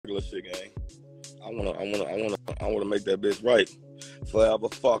regular shit, gang. I wanna make that bitch right. Forever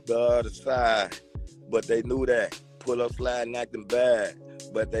fuck the other side, but they knew that. Pull up sliding acting bad,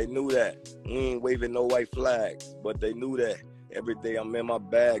 but they knew that. We ain't waving no white flags, but they knew that. Every day I'm in my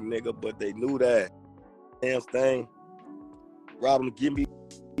bag, nigga, but they knew that. Damn thing. Rob them, give me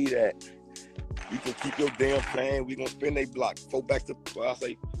that. You can keep your damn plan. We gon' spin they block. Four back to, I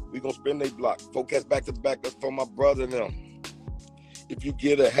say, we gon' spin they block. Four cats back to back. That's for my brother now. If you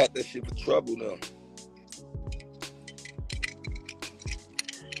get a hat, that shit for trouble now.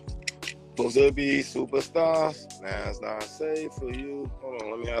 Supposed to be superstars. Now it's not safe for you. Hold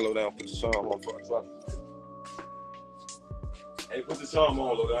on, let me hollow down. Put the charm on for Hey, put the charm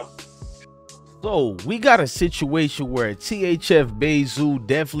on, low down. So we got a situation where THF Bezu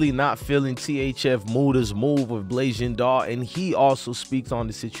definitely not feeling THF Mooda's move with Blasian, and he also speaks on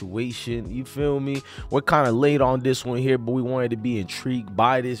the situation. You feel me? We're kind of late on this one here, but we wanted to be intrigued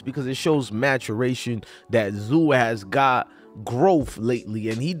by this because it shows maturation that Zoo has got growth lately,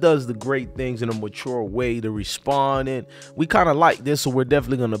 and he does the great things in a mature way to respond, and we kind of like this, so we're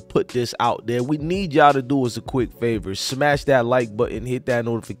definitely gonna put this out there. We need y'all to do us a quick favor: smash that like button, hit that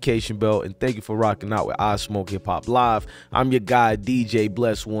notification bell, and thank you for rocking out with I Smoke Hip Hop Live. I'm your guy DJ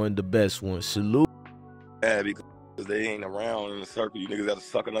Bless One, the best one. Salute. Yeah, because they ain't around in the circle. You niggas gotta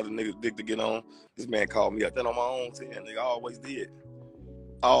suck another nigga's dick to get on. This man called me out there on my own 10, nigga. I always did,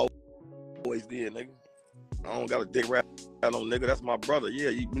 nigga. I don't got a dick rap on nigga. That's my brother. Yeah,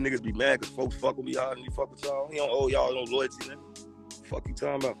 you niggas be mad because folks fuck with me hard and you fuck with y'all. He don't owe y'all no loyalty, nigga. Fuck you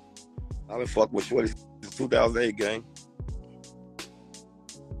talking about? I've been fucking with Shorty since 2008, gang.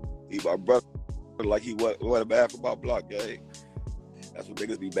 He my brother like he what a basketball block, gang. That's what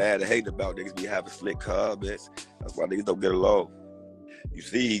niggas be bad and hate about. Niggas be having slick car, bitch. That's why niggas don't get along. You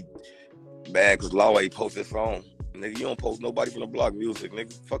see, bad because Law ain't post his song. Nigga, you don't post nobody from the block music,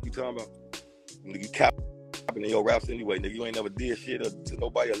 nigga. Fuck you talking about? Nigga, you capping in your raps anyway, nigga. You ain't never did shit to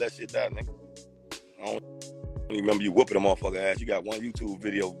nobody or let shit die, nigga. I don't even remember you whooping a motherfucker ass. You got one YouTube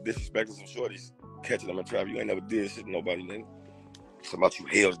video disrespecting some shorties, catching them in traffic. You ain't never did shit to nobody, nigga. It's about you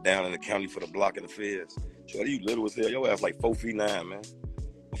held down in the county for the block and the feds. Shorty, you little as hell. Your ass like 4 feet 9, man.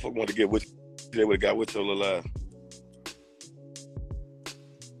 Motherfucker wanted to get with you. They would have got with your little ass.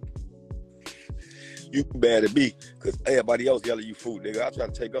 You bad to be, because everybody else yelling you food, nigga. I try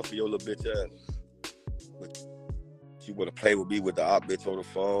to take up for your little bitch ass. But you would have played with me with the op bitch on the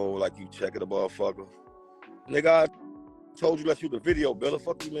phone, like you checking the motherfucker. Nigga, I told you let's shoot the video, Bill. The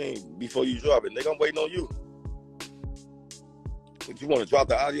fuck you mean before you drop it? Nigga, I'm waiting on you. But you want to drop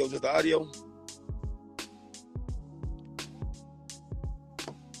the audio, just the audio?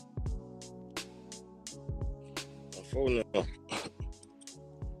 I'm phone now.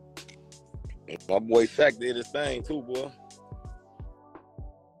 My boy Shaq did his thing too, boy.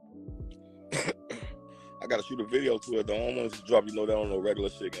 I gotta shoot a video to it though. I don't want to just drop, that on no regular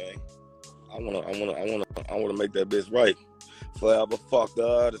shit, gang. I wanna make that bitch right. Forever fuck the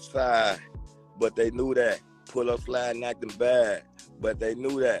other side, but they knew that. Pull up sliding acting bad, but they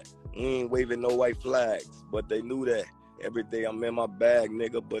knew that. We ain't waving no white flags, but they knew that. Every day I'm in my bag,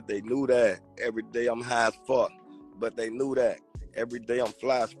 nigga, but they knew that. Every day I'm high as fuck, but they knew that. Every day I'm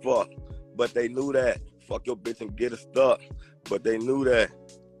fly as fuck, but they knew that. Fuck your bitch and get her stuck, but they knew that.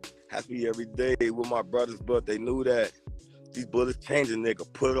 Happy every day with my brothers, but they knew that. These bullets changing,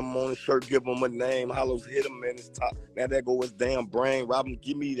 nigga. Put them on the shirt, give them a name. Hollows hit him in his top. Now that go his damn brain. Rob him,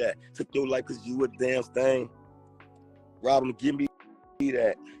 give me that. Took your life cause you a damn thing. Rob him, give me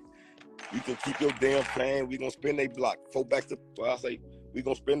that. You can keep your damn plan. We gonna spin they block. Four back to, I say, we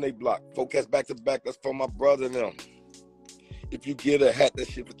gonna spin they block. Four cats back to back. That's for my brother now. If you get a hat, that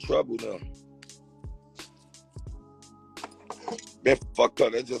shit for trouble now. Been fucked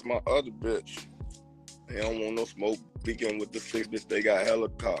up, that's just my other bitch. They don't want no smoke. Begin with the 6 bitch, they got hella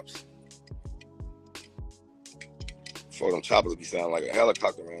cops. For them choppers be sounding like a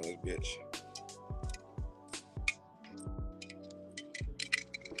helicopter around this bitch.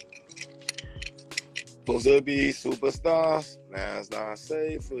 Supposed to be superstars. Now it's not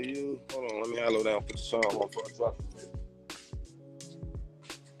safe for you. Hold on, let me hollow down. Put the charm on before I drop it.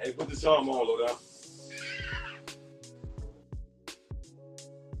 Hey, put the charm on, low down.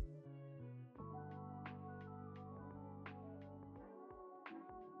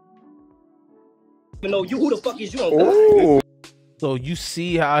 Even know you, who the fuck is you? So you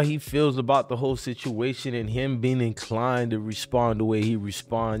see how he feels about the whole situation and him being inclined to respond the way he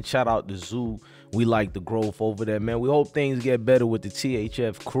responds. Shout out to Zoo. We like the growth over there, man. We hope things get better with the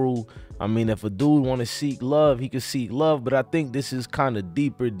THF crew. I mean, if a dude want to seek love, he can seek love. But I think this is kind of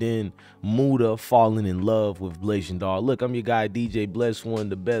deeper than Mooda falling in love with Blasian Dog. Look, I'm your guy, DJ Bless One,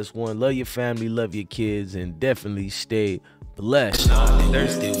 the best one. Love your family, love your kids, and definitely stay blessed.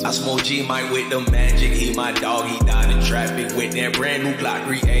 I smoke G Mike with the magic. He my dog, he died in traffic with that brand new Glock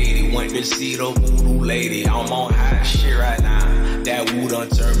 380. Went to see the voodoo lady. I'm on high shit right now. That wood done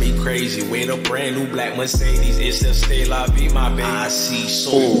turned me crazy. With a brand new black Mercedes. It's a stay la vie, my baby. I see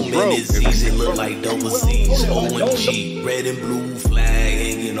so many Z's. It look like double Z's. OMG, red and blue flag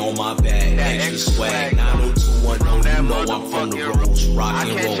hanging on my back. Extra swag, 90210. You know I'm from the roads. Rock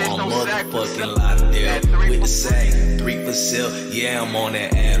and roll, I'm motherfucking locked there. With the sack, 3 for sale. Yeah, I'm on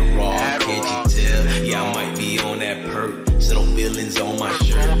that Adderall. Can't you tell? Yeah, I might be on that perk. Send no feelings on my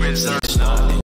shirt.